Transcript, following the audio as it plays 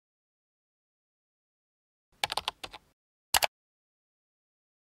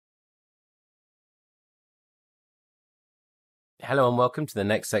Hello and welcome to the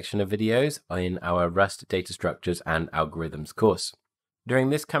next section of videos in our Rust Data Structures and Algorithms course.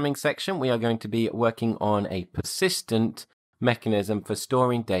 During this coming section, we are going to be working on a persistent mechanism for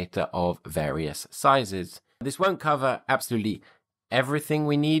storing data of various sizes. This won't cover absolutely everything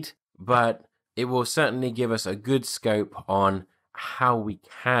we need, but it will certainly give us a good scope on how we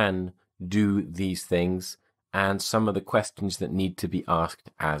can do these things and some of the questions that need to be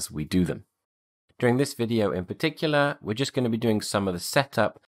asked as we do them. During this video in particular, we're just going to be doing some of the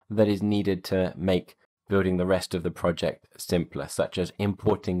setup that is needed to make building the rest of the project simpler, such as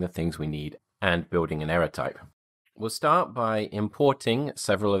importing the things we need and building an error type. We'll start by importing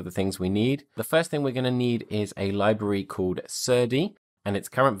several of the things we need. The first thing we're going to need is a library called SERDI, and its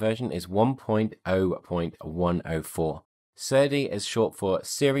current version is 1.0.104. SERDI is short for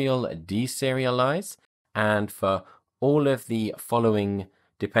Serial Deserialize, and for all of the following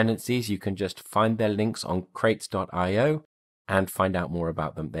dependencies, you can just find their links on crates.io and find out more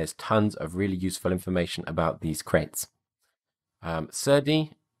about them. There's tons of really useful information about these crates.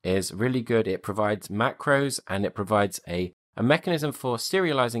 SERDI is really good. It provides macros and it provides a mechanism for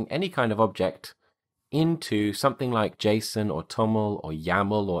serializing any kind of object into something like JSON or TOML or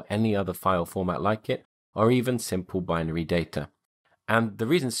YAML or any other file format like it, or even simple binary data. And the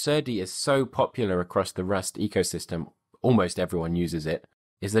reason SERDI is so popular across the Rust ecosystem, almost everyone uses it,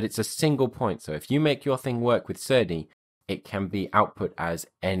 is that it's a single point. So if you make your thing work with SERDI, it can be output as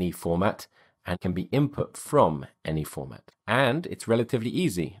any format and can be input from any format. And it's relatively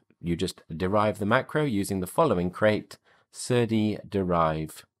easy. You just derive the macro using the following crate, SERDI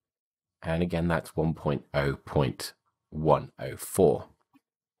derive, and again, that's 1.0.104.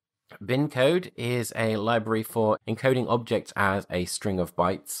 Bin code is a library for encoding objects as a string of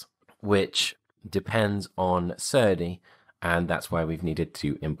bytes, which depends on SERDI, and that's why we've needed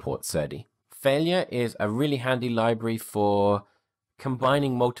to import SERDI. Failure is a really handy library for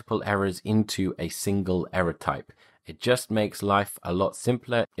combining multiple errors into a single error type. It just makes life a lot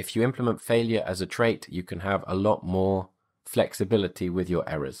simpler. If you implement failure as a trait, you can have a lot more flexibility with your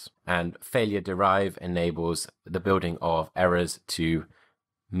errors. And failure derive enables the building of errors to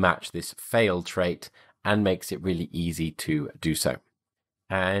match this fail trait and makes it really easy to do so.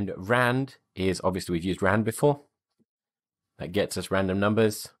 And rand is, obviously we've used rand before. That gets us random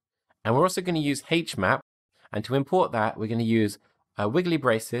numbers. And we're also going to use hmap. And to import that, we're going to use wiggly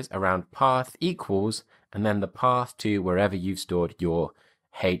braces around path equals, and then the path to wherever you've stored your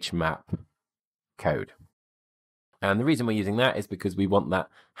hmap code. And the reason we're using that is because we want that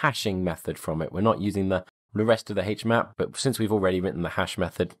hashing method from it. We're not using the rest of the hmap, but since we've already written the hash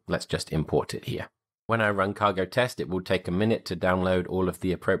method, let's just import it here. When I run cargo test, it will take a minute to download all of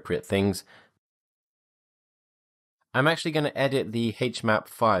the appropriate things. I'm actually going to edit the hmap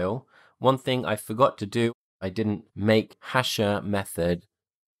file. One thing I forgot to do, I didn't make hasher method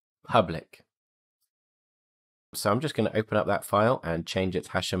public. So I'm just going to open up that file and change its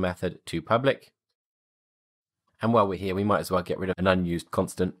hasher method to public. And while we're here, we might as well get rid of an unused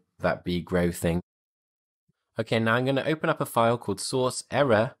constant, that bgrow thing. Okay, now I'm going to open up a file called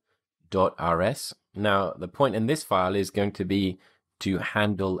sourceerror.rs. Now, the point in this file is going to be to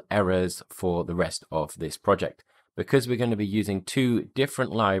handle errors for the rest of this project. Because we're going to be using two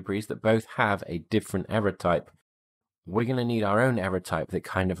different libraries that both have a different error type, we're going to need our own error type that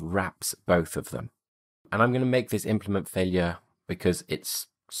kind of wraps both of them. And I'm going to make this implement failure because it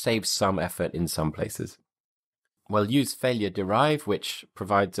saves some effort in some places. We'll use failure derive, which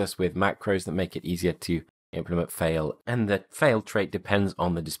provides us with macros that make it easier to implement fail, and the fail trait depends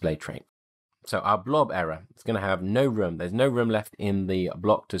on the display trait. So our blob error is going to have no room. There's no room left in the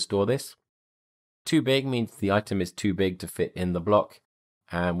block to store this. Too big means the item is too big to fit in the block,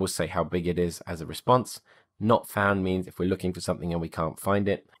 and we'll say how big it is as a response. Not found means if we're looking for something and we can't find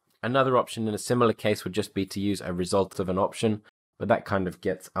it. Another option in a similar case would just be to use a result of an option, but that kind of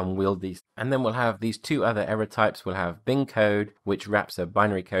gets unwieldy. And then we'll have these two other error types. We'll have bin code, which wraps a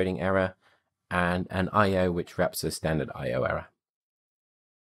binary coding error, and an IO, which wraps a standard IO error.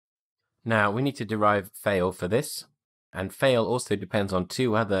 Now we need to derive fail for this. And fail also depends on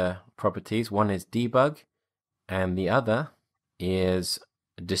two other properties. One is debug, and the other is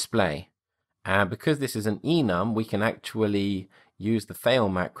display. And because this is an enum, we can actually use the fail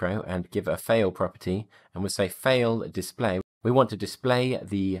macro and give a fail property, and we'll say fail display. We want to display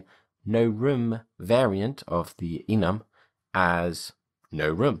the no room variant of the enum as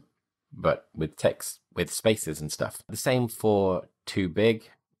no room, but with text, with spaces and stuff. The same for too big.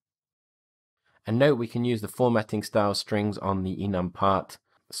 And note we can use the formatting style strings on the enum part.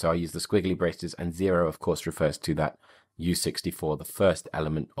 So I use the squiggly braces, and 0 of course refers to that U64, the first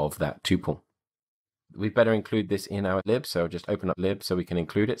element of that tuple. We better include this in our lib, so just open up lib so we can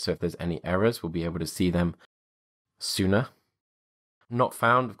include it. So if there's any errors, we'll be able to see them sooner. Not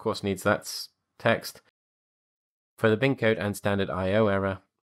found, of course, needs that text. For the bin code and standard IO error,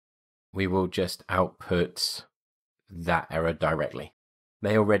 we will just output that error directly.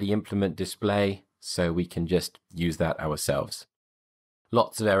 They already implement display, so we can just use that ourselves.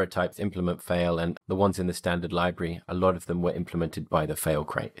 Lots of error types implement fail, and the ones in the standard library, a lot of them were implemented by the fail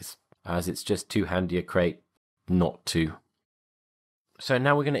crate, as it's just too handy a crate not to. So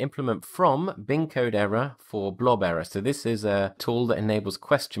now we're going to implement from bin code error for blob error. So this is a tool that enables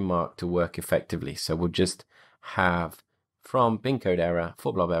question mark to work effectively. So we'll just have from bin code error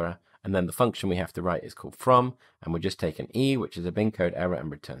for blob error, and then the function we have to write is called from, and we'll just take an E, which is a bin code error,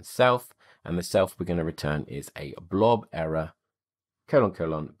 and return self, and the self we're going to return is a blob error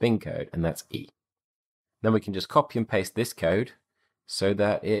bin code, and that's E. Then we can just copy and paste this code so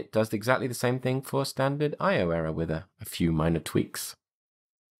that it does exactly the same thing for standard IO error with a few minor tweaks.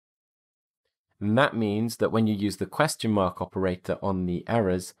 And that means that when you use the question mark operator on the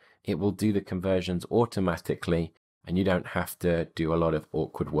errors, it will do the conversions automatically, and you don't have to do a lot of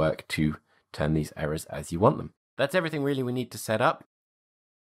awkward work to turn these errors as you want them. That's everything really we need to set up.